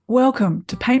Welcome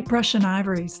to Paintbrush and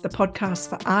Ivories, the podcast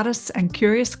for artists and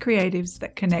curious creatives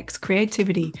that connects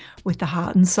creativity with the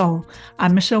heart and soul.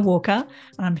 I'm Michelle Walker,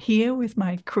 and I'm here with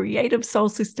my creative soul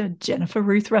sister, Jennifer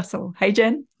Ruth Russell. Hey,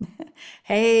 Jen.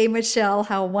 Hey, Michelle,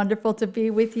 how wonderful to be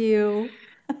with you.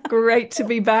 Great to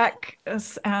be back.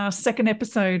 It's our second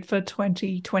episode for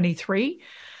 2023.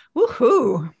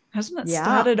 Woohoo! Hasn't it Yeah,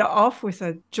 started off with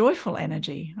a joyful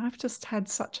energy? I've just had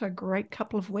such a great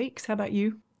couple of weeks. How about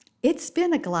you? it's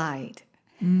been a glide.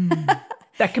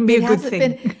 That can be It a good hasn't thing.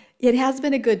 been, it has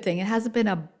been a good thing. It hasn't been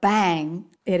a bang.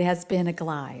 It has been a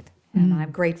glide. And I'm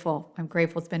Mm. grateful. I'm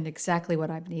grateful. It's been exactly what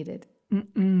I've needed.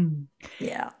 Mm-mm.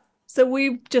 Yeah. So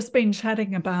we've just been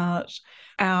chatting about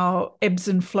our ebbs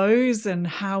and flows and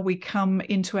how we come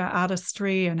into our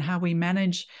artistry and how we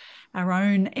manage our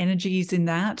own energies in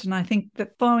that. And I think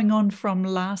that following on from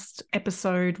last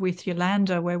episode with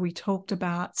Yolanda, where we talked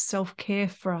about self-care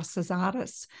for us as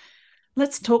artists,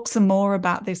 let's talk some more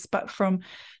about this, but from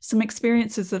some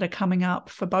experiences that are coming up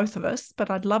for both of us. But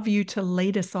I'd love you to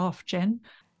lead us off, Jen.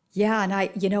 Yeah.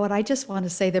 And you know what? I just want to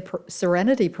say the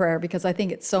serenity prayer because I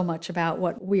think it's so much about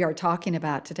what we are talking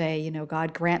about today. You know,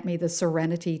 God grant me the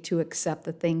serenity to accept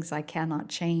the things I cannot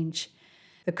change,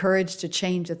 the courage to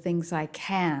change the things I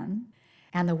can,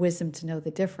 and the wisdom to know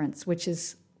the difference, which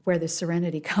is where the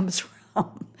serenity comes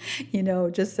from. You know,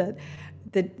 just that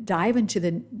the dive into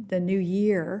the new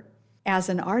year as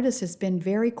an artist has been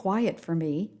very quiet for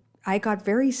me. I got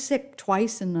very sick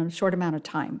twice in a short amount of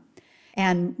time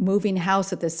and moving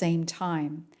house at the same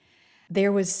time.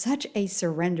 There was such a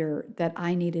surrender that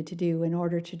I needed to do in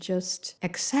order to just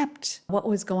accept what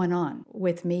was going on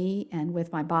with me and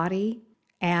with my body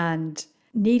and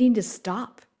needing to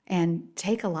stop and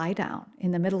take a lie down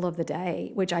in the middle of the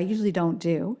day, which I usually don't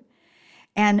do.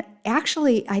 And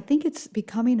actually, I think it's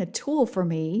becoming a tool for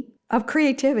me of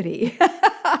creativity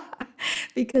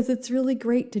because it's really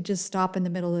great to just stop in the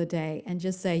middle of the day and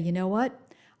just say, you know what?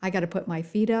 I got to put my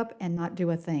feet up and not do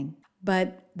a thing.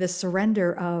 But the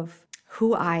surrender of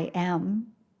who I am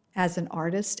as an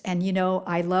artist, and you know,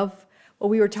 I love what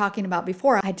we were talking about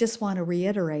before. I just want to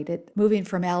reiterate it. Moving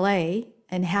from LA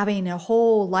and having a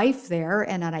whole life there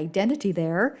and an identity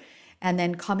there, and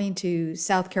then coming to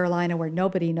South Carolina where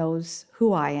nobody knows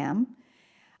who I am,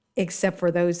 except for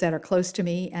those that are close to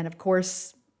me. And of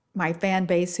course, my fan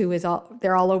base, who is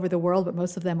they're all over the world, but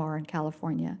most of them are in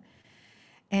California.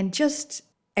 And just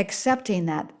accepting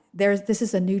that this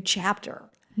is a new chapter.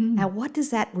 Now, Mm. what does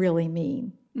that really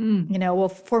mean? Mm. You know, well,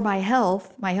 for my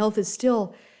health is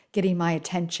still getting my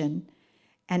attention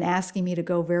and asking me to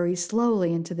go very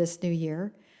slowly into this new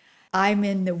year. I'm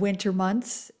in the winter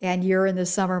months and you're in the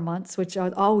summer months, which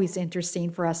are always interesting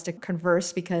for us to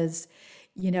converse because,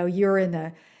 you know, you're in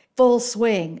the full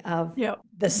swing of Yeah.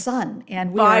 the sun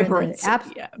and we are in the Vibrancy, yeah,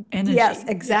 yes, energy, yeah.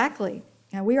 exactly.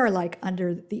 And we are like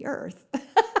under the earth.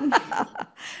 We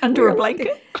Under a are like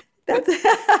blanket. that's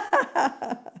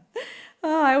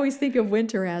oh, I always think of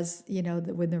winter as, you know,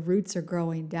 when the roots are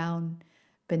growing down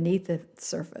beneath the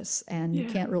surface and you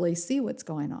Yeah. can't really see what's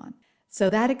going on. So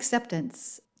that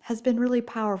acceptance has been really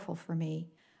powerful for me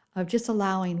of just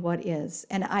allowing what is.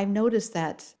 And I've noticed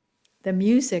that the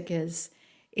music is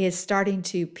starting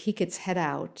to peek its head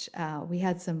out. We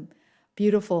had some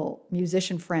beautiful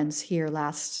musician friends here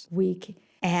last week,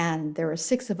 and there were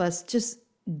six of us just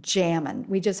jamming.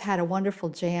 We just had a wonderful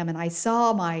jam, and I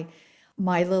saw my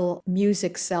little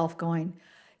music self going,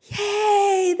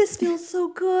 "Yay, this feels so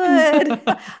good.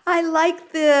 I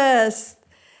like this.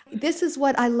 This is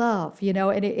what I love," you know,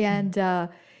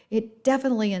 it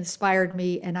definitely inspired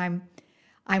me, and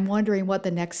I'm wondering what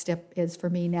the next step is for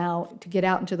me now to get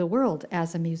out into the world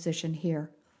as a musician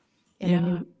here in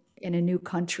a Yeah. new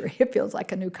country. It feels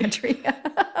like a new country.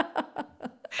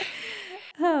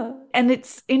 And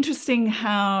it's interesting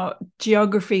how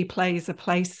geography plays a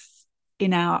place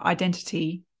in our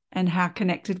identity and how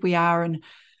connected we are and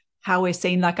how we're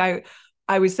seen. Like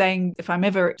I was saying, if I'm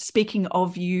ever speaking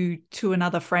of you to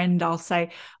another friend, I'll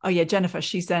say, oh yeah, Jennifer,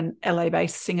 she's an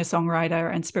LA-based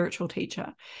singer-songwriter and spiritual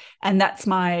teacher. And that's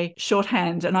my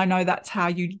shorthand. And I know that's how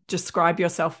you describe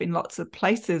yourself in lots of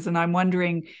places. And I'm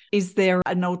wondering, is there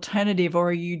an alternative or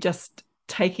are you just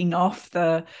taking off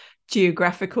the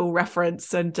geographical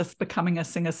reference and just becoming a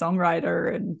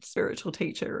singer-songwriter and spiritual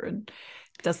teacher? And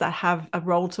does that have a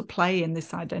role to play in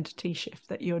this identity shift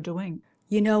that you're doing?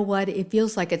 You know what? It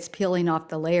feels like it's peeling off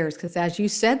the layers because as you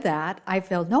said that, I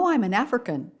felt, no, I'm an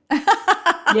African.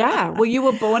 Yeah. Well, you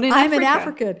were born in I'm an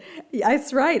Africa. African.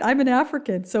 That's right. I'm an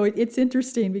African. So it's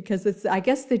interesting because I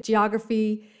guess the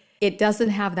geography, it doesn't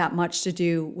have that much to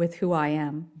do with who I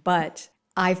am, but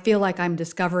I feel like I'm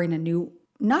discovering a new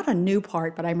not a new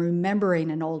part, but I'm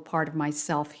remembering an old part of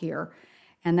myself here.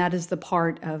 And that is the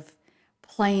part of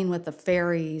playing with the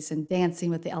fairies and dancing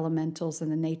with the elementals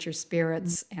and the nature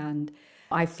spirits. And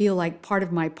I feel like part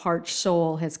of my parched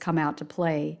soul has come out to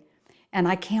play. And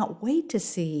I can't wait to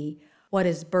see what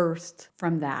is birthed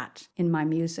from that in my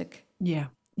music. Yeah.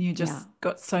 You just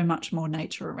got so much more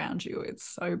nature around you. It's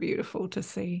so beautiful to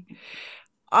see.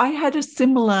 I had a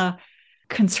similar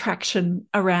contraction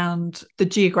around the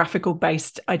geographical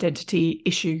based identity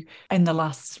issue in the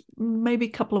last maybe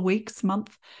couple of weeks,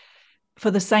 month,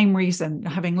 for the same reason,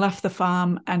 having left the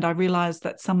farm. And I realized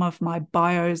that some of my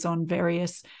bios on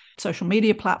various social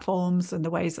media platforms and the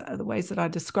ways that I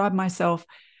describe myself,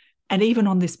 and even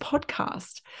on this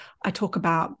podcast, I talk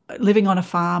about living on a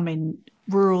farm in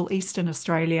rural Eastern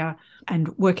Australia and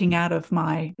working out of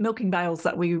my milking bales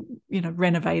that we,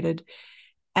 renovated.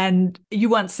 And you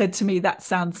once said to me, that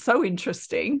sounds so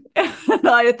interesting. And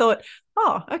I thought,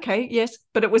 oh, okay, yes.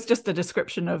 But it was just a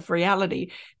description of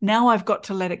reality. Now I've got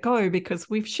to let it go because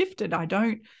we've shifted. I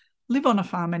don't live on a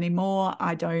farm anymore.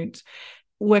 I don't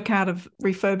work out of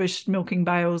refurbished milking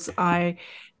bales. I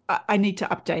need to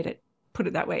update it, put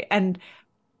it that way. And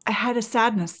I had a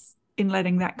sadness in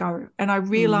letting that go. And I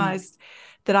realized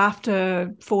that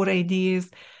after 14 years,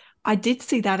 I did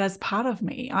see that as part of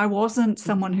me. I wasn't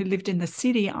someone who lived in the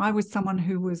city. I was someone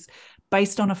who was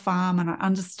based on a farm, and I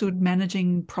understood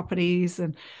managing properties,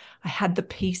 and I had the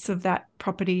peace of that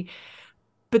property.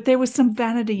 But there was some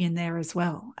vanity in there as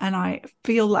well. And I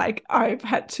feel like I've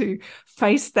had to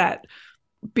face that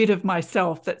bit of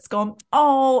myself that's gone,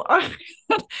 a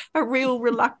real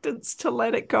reluctance to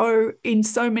let it go in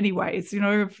so many ways.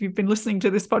 If you've been listening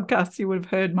to this podcast, you would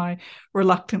have heard my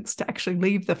reluctance to actually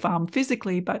leave the farm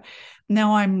physically, but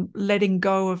now I'm letting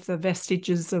go of the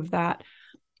vestiges of that.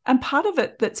 And part of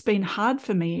it that's been hard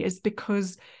for me is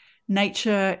because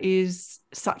nature is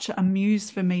such a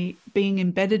muse for me. Being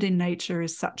embedded in nature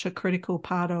is such a critical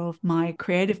part of my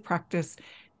creative practice.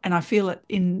 And I feel it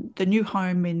in the new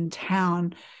home in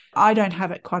town. I don't have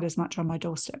it quite as much on my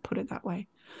doorstep, put it that way.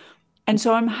 And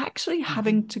so I'm actually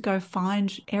having to go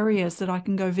find areas that I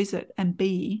can go visit and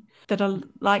be that are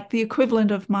like the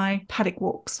equivalent of my paddock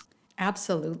walks.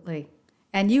 Absolutely.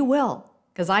 And you will,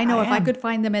 because I know if I could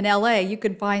find them in LA, you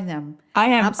could find them. I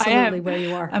am. Absolutely where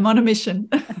you are. I'm on a mission.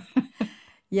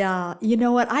 Yeah. You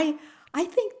know what? I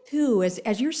think too,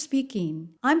 as you're speaking,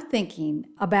 I'm thinking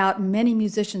about many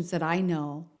musicians that I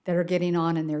know that are getting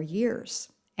on in their years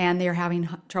and they're having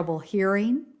trouble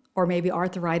hearing, or maybe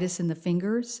arthritis in the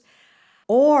fingers,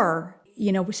 or,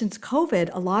 since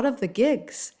COVID, a lot of the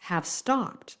gigs have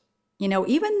stopped.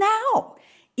 Even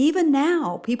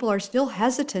now, people are still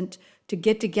hesitant to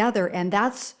get together. And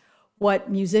that's what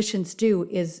musicians do,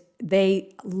 is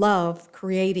they love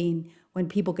creating when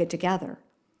people get together.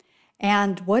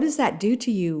 And what does that do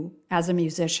to you as a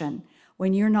musician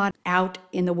when you're not out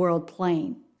in the world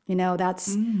playing?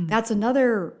 That's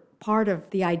another part of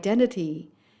the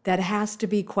identity that has to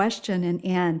be questioned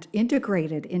and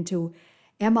integrated into,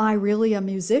 am I really a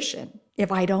musician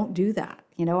if I don't do that?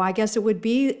 I guess it would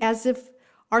be as if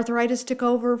arthritis took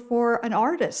over for an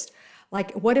artist.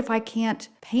 Like, what if I can't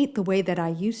paint the way that I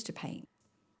used to paint?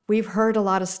 We've heard a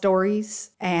lot of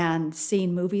stories and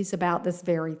seen movies about this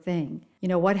very thing.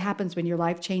 What happens when your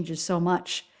life changes so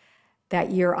much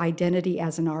that your identity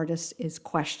as an artist is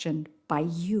questioned by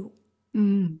you?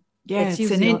 Yeah,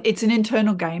 it's an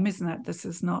internal game, isn't it? This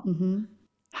is not,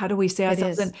 how do we see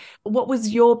ourselves? And what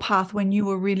was your path when you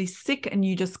were really sick and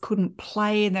you just couldn't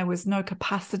play and there was no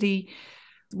capacity?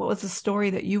 What was the story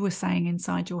that you were saying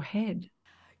inside your head?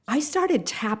 I started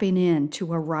tapping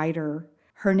into a writer.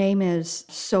 Her name is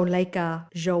Suleika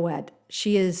Joed.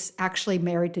 She is actually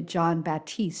married to Jon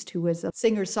Batiste, who is a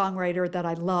singer-songwriter that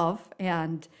I love.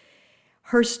 And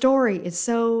her story is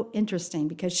so interesting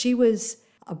because she was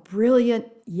a brilliant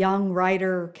young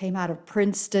writer, came out of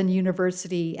Princeton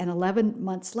University, and 11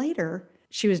 months later,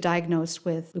 she was diagnosed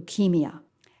with leukemia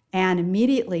and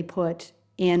immediately put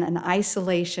in an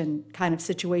isolation kind of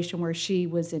situation where she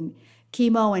was in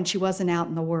chemo and she wasn't out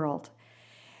in the world.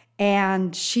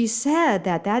 And she said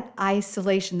that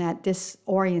isolation, that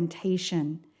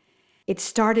disorientation, it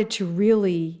started to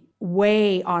really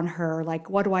weigh on her. Like,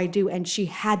 what do I do? And she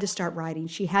had to start writing.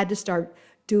 She had to start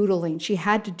doodling. She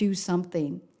had to do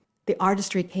something. The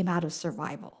artistry came out of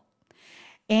survival.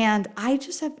 And I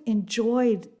just have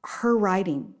enjoyed her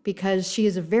writing because she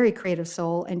is a very creative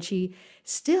soul and she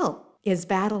still is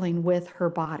battling with her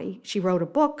body. She wrote a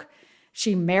book.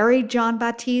 She married Jon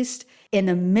Batiste in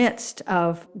the midst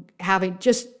of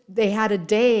they had a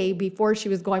day before she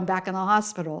was going back in the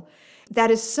hospital. That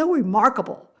is so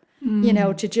remarkable,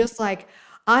 to just like,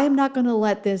 I am not going to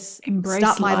let this Embrace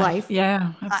stop my life. life.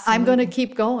 Yeah, I'm going to absolutely.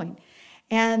 keep going.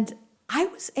 And I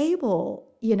was able,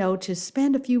 to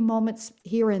spend a few moments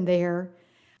here and there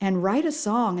and write a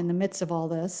song in the midst of all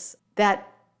this that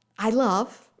I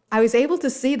love. I was able to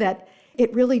see that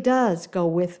it really does go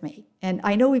with me. And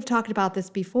I know we've talked about this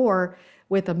before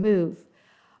with a move,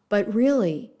 but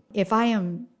really, if I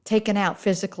am taken out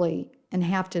physically and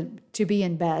have to be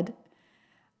in bed,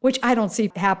 which I don't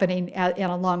see happening in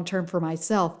a long term for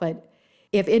myself, but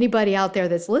if anybody out there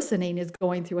that's listening is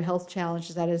going through a health challenge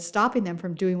that is stopping them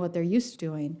from doing what they're used to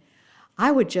doing,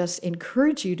 I would just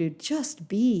encourage you to just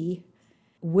be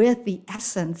with the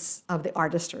essence of the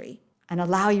artistry and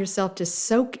allow yourself to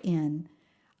soak in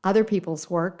other people's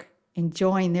work,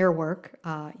 enjoying their work.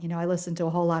 I listened to a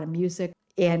whole lot of music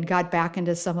and got back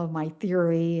into some of my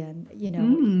theory and,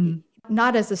 Mm.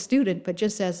 not as a student, but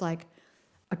just as like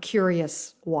a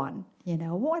curious one.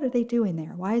 What are they doing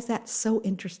there? Why is that so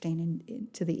interesting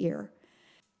to the ear?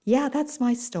 Yeah, that's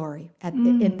my story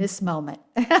in Mm. this moment.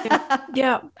 Yeah.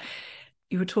 Yeah.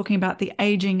 You were talking about the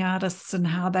aging artists and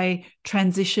how they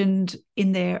transitioned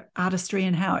in their artistry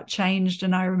and how it changed.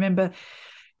 And I remember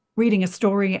reading a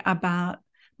story about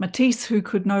Matisse, who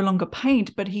could no longer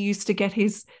paint, but he used to get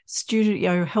his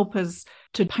studio helpers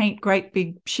to paint great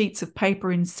big sheets of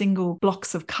paper in single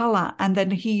blocks of color. And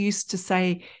then he used to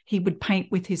say he would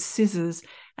paint with his scissors.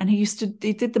 And he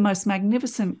did the most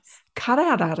magnificent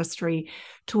cutout artistry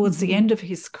towards the Mhm. end of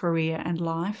his career and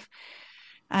life.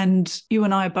 And you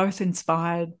and I are both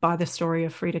inspired by the story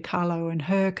of Frida Kahlo and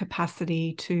her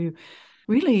capacity to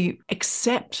really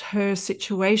accept her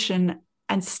situation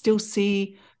and still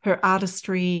see her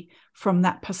artistry from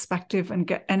that perspective,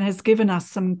 and has given us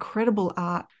some incredible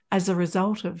art as a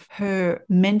result of her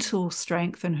mental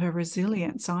strength and her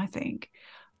resilience, I think.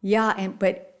 Yeah,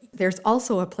 but there's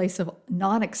also a place of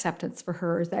non-acceptance for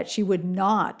her that she would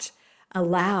not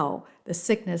allow the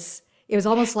sickness. It was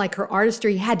almost like her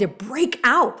artistry had to break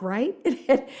out, right?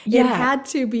 It Yeah, had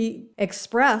to be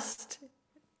expressed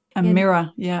a in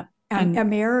mirror, yeah, a and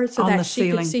mirror so on the that she could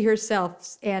ceiling. see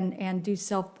herself and do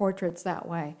self-portraits that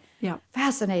way. Yeah.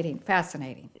 Fascinating,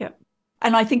 fascinating. Yeah.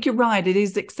 And I think you're right. It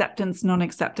is acceptance,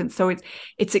 non-acceptance. So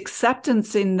it's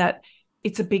acceptance in that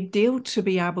it's a big deal to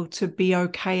be able to be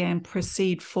okay and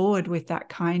proceed forward with that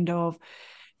kind of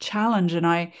challenge. And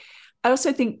I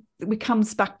also think it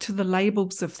comes back to the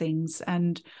labels of things.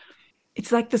 And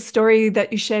it's like the story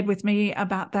that you shared with me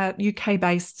about that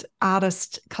UK-based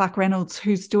artist, Clark Reynolds,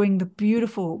 who's doing the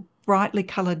beautiful, brightly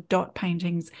colored dot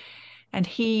paintings. And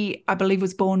he, I believe,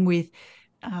 was born with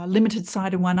limited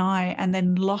sight in one eye and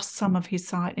then lost some of his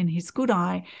sight in his good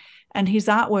eye. And his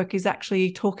artwork is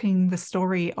actually talking the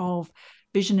story of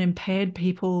vision impaired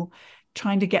people,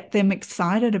 trying to get them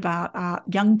excited about art,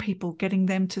 young people, getting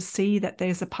them to see that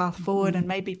there's a path forward, Mhm. and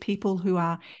maybe people who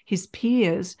are his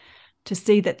peers to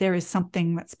see that there is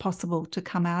something that's possible to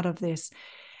come out of this.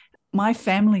 My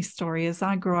family story is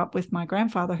I grew up with my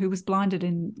grandfather who was blinded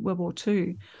in World War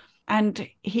II. And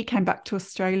he came back to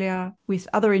Australia with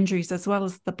other injuries as well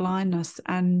as the blindness,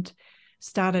 and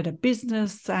started a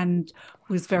business and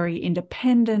was very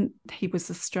independent. He was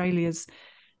Australia's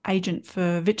agent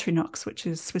for Victorinox, which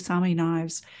is Swiss Army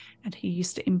knives. And he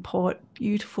used to import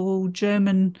beautiful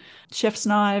German chef's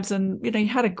knives. And, he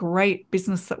had a great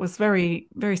business that was very,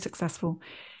 very successful.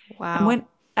 And Wow. when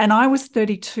and I was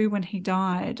 32 when he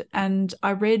died, and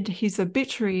I read his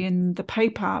obituary in the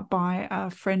paper by a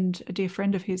dear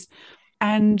friend of his.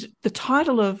 And the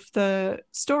title of the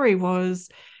story was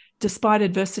Despite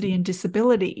Adversity and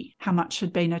Disability, How Much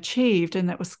Had Been Achieved. And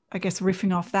that was, I guess,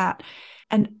 riffing off that.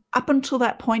 And up until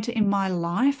that point in my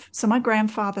life, so my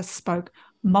grandfather spoke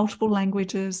multiple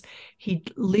languages.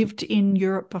 He'd lived in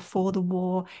Europe before the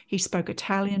war. He spoke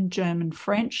Italian, German,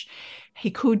 French. He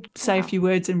could say a Wow. few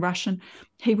words in Russian.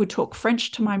 He would talk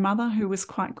French to my mother, who was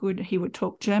quite good. He would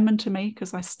talk German to me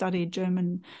because I studied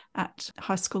German at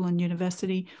high school and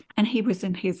university. And he was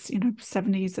in his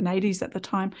 70s and 80s at the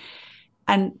time,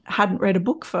 and hadn't read a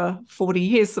book for 40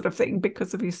 years sort of thing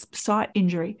because of his sight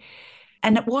injury.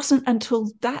 And it wasn't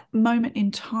until that moment in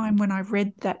time when I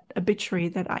read that obituary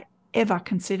that I ever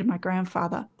considered my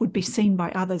grandfather would be seen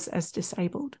by others as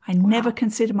disabled. I never Wow.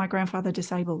 considered my grandfather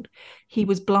disabled. He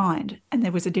was blind, and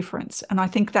there was a difference. And I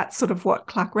think that's sort of what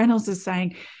Clark Reynolds is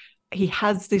saying. He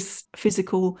has this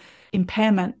physical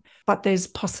impairment, but there's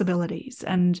possibilities.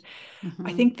 And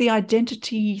I Mhm. think the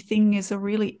identity thing is a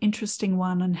really interesting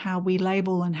one, and how we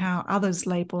label and how others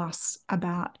label us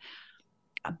about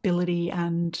ability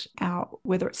and our,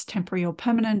 whether it's temporary or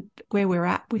permanent, where we're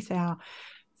at with our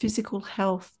physical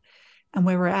health and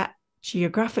where we're at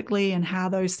geographically and how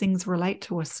those things relate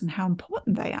to us and how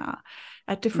important they are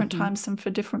at different times, and for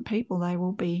different people they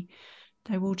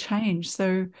will change.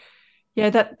 So yeah,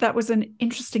 that was an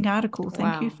interesting article.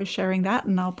 Thank you for sharing that,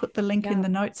 and I'll put the link in the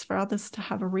notes for others to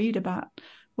have a read about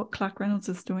what Clark Reynolds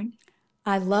is doing.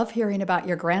 I love hearing about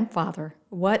your grandfather.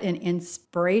 What an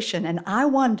inspiration. And I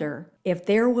wonder if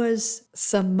there was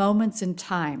some moments in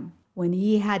time when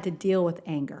he had to deal with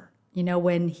anger,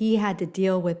 when he had to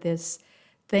deal with this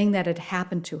thing that had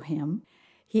happened to him.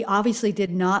 He obviously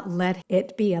did not let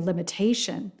it be a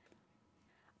limitation.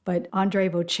 But Andre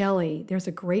Bocelli, there's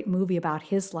a great movie about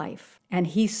his life, and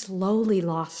he slowly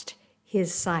lost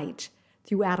his sight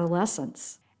through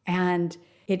adolescence. And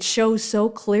it shows so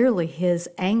clearly his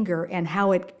anger and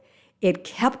how it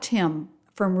kept him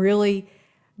from really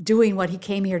doing what he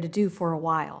came here to do for a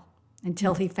while,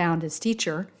 until he found his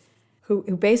teacher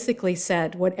who basically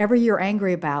said, whatever you're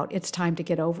angry about, it's time to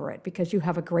get over it because you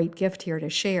have a great gift here to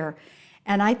share.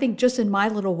 And I think just in my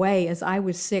little way, as I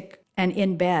was sick and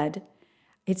in bed,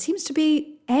 it seems to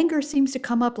be, anger seems to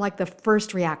come up like the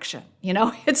first reaction.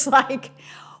 It's like,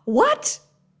 what?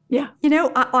 Yeah.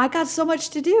 I got so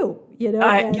much to do,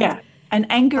 And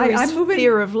anger is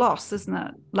fear of loss, isn't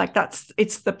it? Like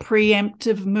it's the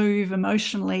preemptive move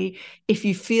emotionally. If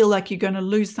you feel like you're going to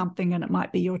lose something, and it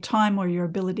might be your time or your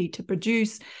ability to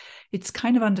produce, it's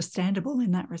kind of understandable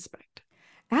in that respect.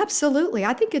 Absolutely.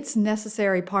 I think it's a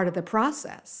necessary part of the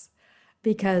process,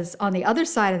 because on the other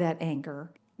side of that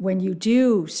anger, when you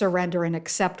do surrender and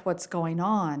accept what's going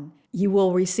on, you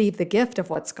will receive the gift of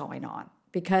what's going on.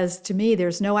 Because to me,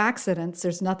 there's no accidents.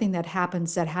 There's nothing that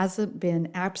happens that hasn't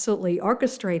been absolutely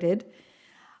orchestrated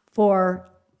for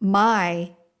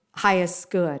my highest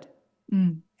good.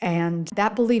 And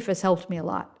that belief has helped me a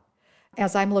lot.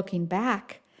 As I'm looking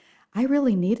back, I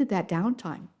really needed that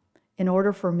downtime in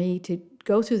order for me to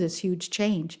go through this huge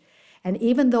change. And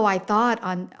even though I thought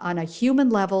on a human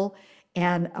level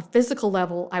and a physical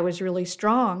level I was really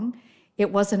strong,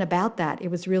 it wasn't about that. It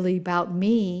was really about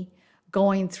me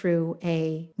going through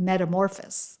a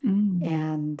metamorphosis.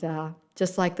 And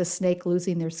just like the snake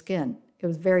losing their skin, it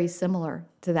was very similar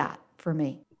to that for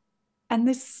me. And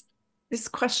this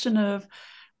question of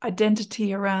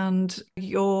identity around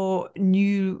your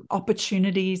new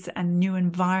opportunities and new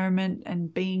environment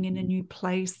and being in a new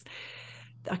place,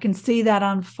 I can see that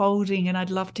unfolding, and I'd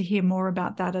love to hear more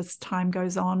about that as time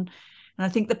goes on. And I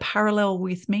think the parallel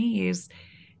with me is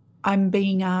I'm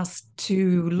being asked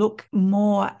to look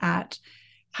more at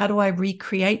how do I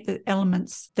recreate the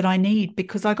elements that I need,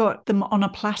 because I got them on a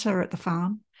platter at the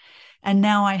farm. And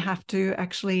now I have to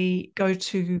actually go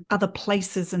to other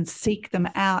places and seek them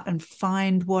out and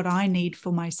find what I need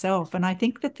for myself. And I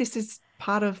think that this is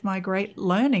part of my great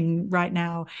learning right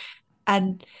now.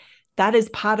 And that is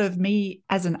part of me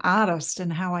as an artist,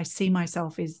 and how I see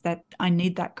myself is that I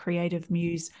need that creative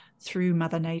muse through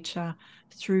Mother Nature,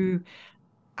 through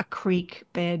a creek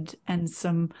bed and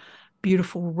some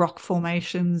beautiful rock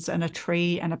formations and a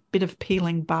tree and a bit of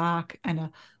peeling bark and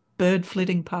a bird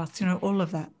flitting past, all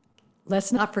of that.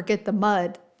 Let's not forget the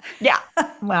mud. Yeah.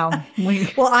 Well,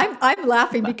 I'm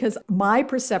laughing because my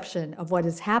perception of what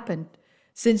has happened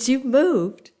since you've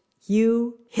moved,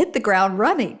 you hit the ground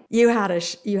running. You had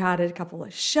a couple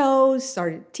of shows,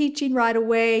 started teaching right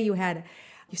away. You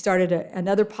started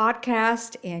another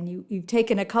podcast, and you've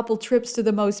taken a couple trips to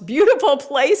the most beautiful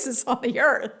places on the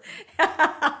earth.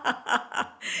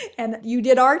 And you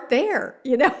did art there,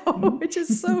 which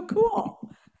is so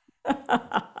cool.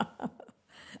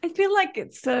 I feel like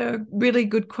it's a really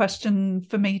good question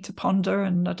for me to ponder,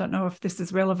 and I don't know if this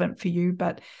is relevant for you,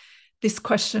 but this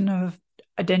question of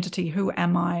identity, who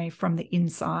am I from the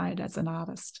inside as an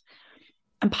artist?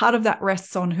 And part of that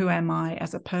rests on who am I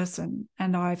as a person.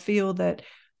 And I feel that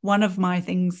one of my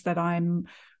things that I'm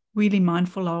really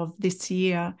mindful of this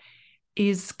year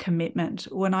is commitment.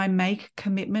 When I make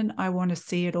commitment, I want to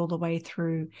see it all the way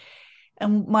through.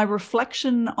 And my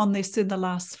reflection on this in the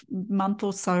last month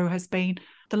or so has been,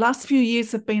 the last few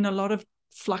years have been a lot of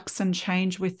flux and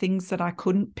change with things that I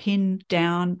couldn't pin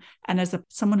down. And as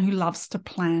someone who loves to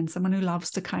plan, someone who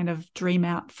loves to kind of dream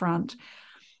out front,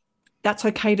 that's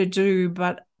okay to do.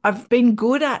 But I've been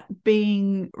good at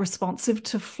being responsive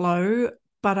to flow,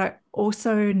 but I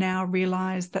also now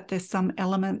realize that there's some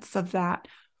elements of that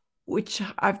which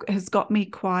has got me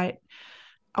quite,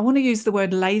 I want to use the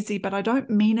word lazy, but I don't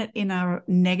mean it in a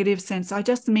negative sense. I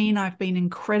just mean I've been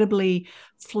incredibly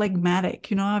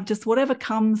phlegmatic. I've just, whatever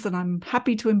comes and I'm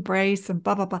happy to embrace and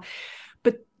blah, blah, blah.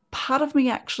 But part of me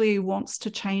actually wants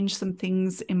to change some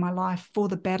things in my life for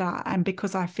the better. And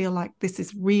because I feel like this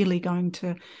is really going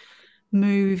to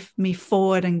move me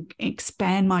forward and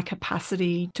expand my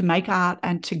capacity to make art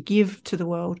and to give to the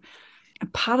world.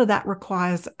 And part of that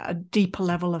requires a deeper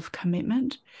level of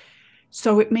commitment.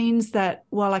 So it means that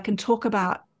while I can talk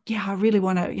about, yeah, I really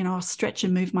want to, I'll stretch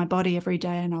and move my body every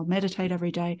day and I'll meditate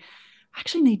every day, I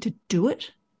actually need to do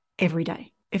it every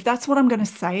day. If that's what I'm going to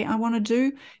say I want to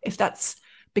do, if that's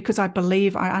because I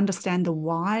believe I understand the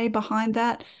why behind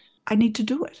that, I need to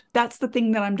do it. That's the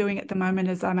thing that I'm doing at the moment,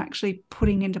 is I'm actually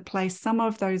putting into place some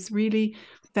of those really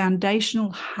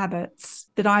foundational habits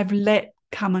that I've let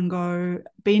come and go,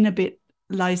 been a bit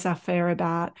laissez-faire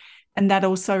about. And that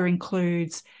also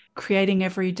includes creating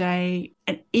every day,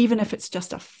 and even if it's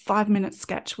just a 5-minute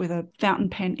sketch with a fountain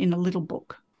pen in a little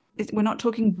book. We're not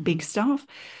talking big stuff.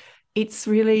 It's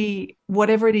really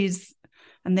whatever it is.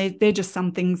 And they're just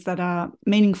some things that are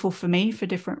meaningful for me for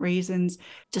different reasons.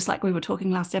 Just like we were talking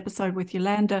last episode with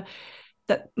Yolanda,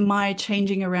 that my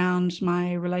changing around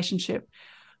my relationship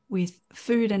with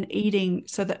food and eating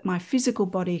so that my physical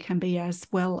body can be as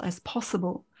well as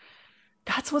possible,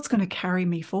 that's what's going to carry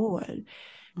me forward.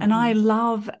 And I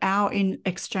love our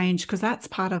exchange, because that's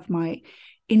part of my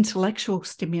intellectual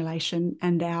stimulation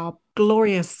and our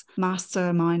glorious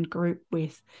mastermind group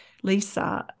with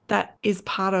Lisa. That is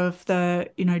part of the,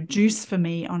 juice for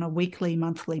me on a weekly,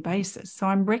 monthly basis. So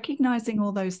I'm recognizing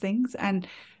all those things and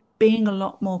being a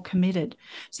lot more committed.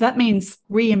 So that means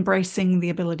re-embracing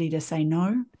the ability to say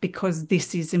no, because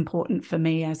this is important for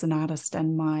me as an artist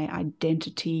and my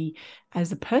identity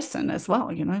as a person as well.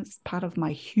 It's part of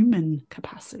my human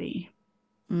capacity.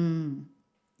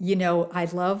 I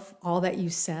love all that you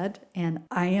said, and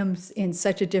I am in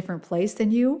such a different place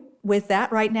than you with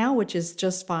that right now, which is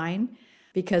just fine,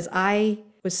 because I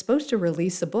was supposed to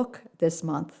release a book this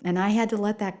month and I had to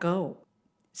let that go.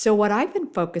 So what I've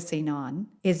been focusing on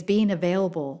is being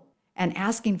available and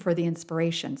asking for the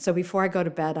inspiration. So before I go to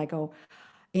bed, I go,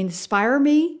 inspire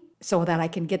me so that I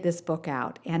can get this book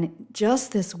out. And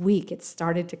just this week, it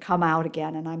started to come out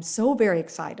again, and I'm so very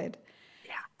excited.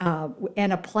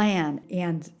 And a plan.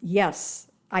 And yes,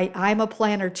 I'm a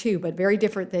planner too, but very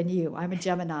different than you. I'm a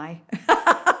Gemini.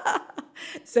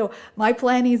 So my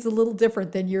planning is a little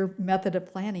different than your method of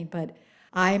planning, but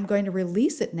I am going to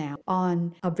release it now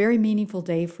on a very meaningful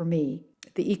day for me,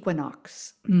 the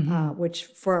equinox, which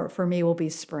for me will be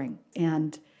spring.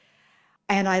 And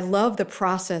I love the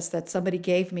process that somebody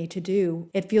gave me to do.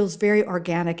 It feels very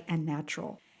organic and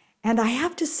natural. And I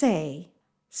have to say,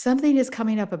 something is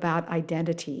coming up about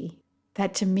identity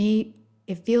that to me,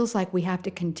 it feels like we have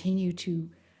to continue to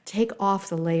take off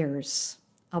the layers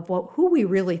of who we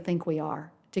really think we are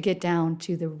to get down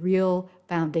to the real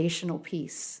foundational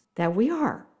piece that we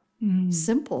are.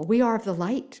 Simple. We are of the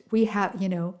light. We have,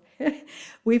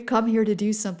 we've come here to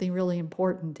do something really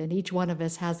important, and each one of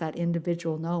us has that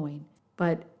individual knowing.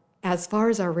 But as far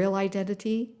as our real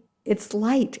identity, it's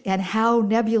light. And how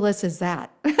nebulous is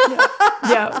that?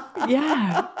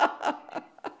 Yeah.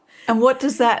 And what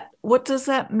does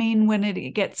that mean when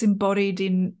it gets embodied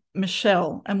in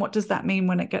Michelle? And what does that mean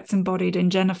when it gets embodied in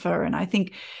Jennifer? And I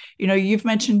think, you've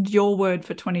mentioned your word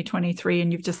for 2023,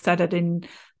 and you've just said it in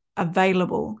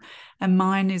available, and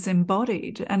mine is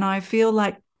embodied. And I feel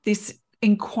like this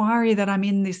inquiry that I'm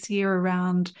in this year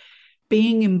around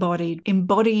being embodied,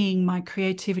 embodying my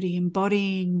creativity,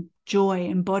 embodying joy,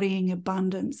 embodying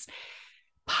abundance,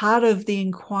 part of the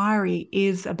inquiry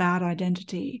is about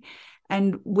identity.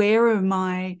 And where am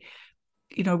I,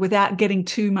 without getting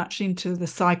too much into the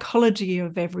psychology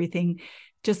of everything,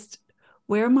 just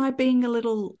where am I being a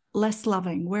little less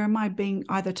loving? Where am I being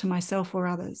either to myself or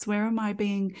others? Where am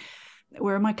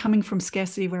I coming from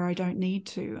scarcity where I don't need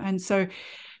to? And so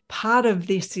part of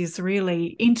this is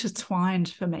really intertwined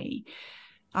for me.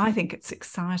 I think it's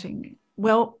exciting.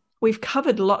 Well, we've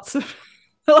covered lots of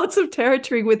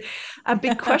territory with a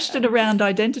big question around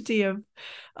identity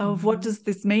of what does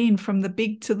this mean, from the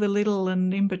big to the little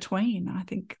and in between. I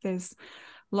think there's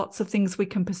lots of things we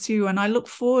can pursue, and I look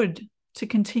forward to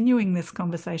continuing this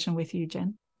conversation with you,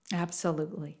 Jen.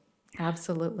 Absolutely.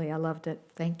 I loved it.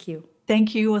 Thank you.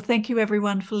 Thank you. Well, thank you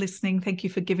everyone for listening. Thank you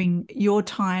for giving your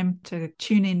time to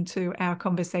tune into our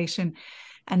conversation.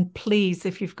 And please,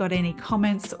 if you've got any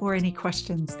comments or any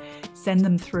questions, send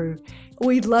them through.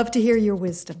 We'd love to hear your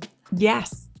wisdom.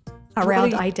 Yes.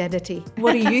 Around identity.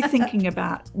 What are you thinking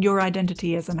about your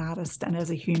identity as an artist and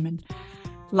as a human?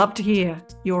 Love to hear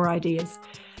your ideas.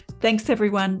 Thanks,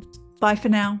 everyone. Bye for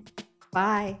now.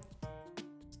 Bye.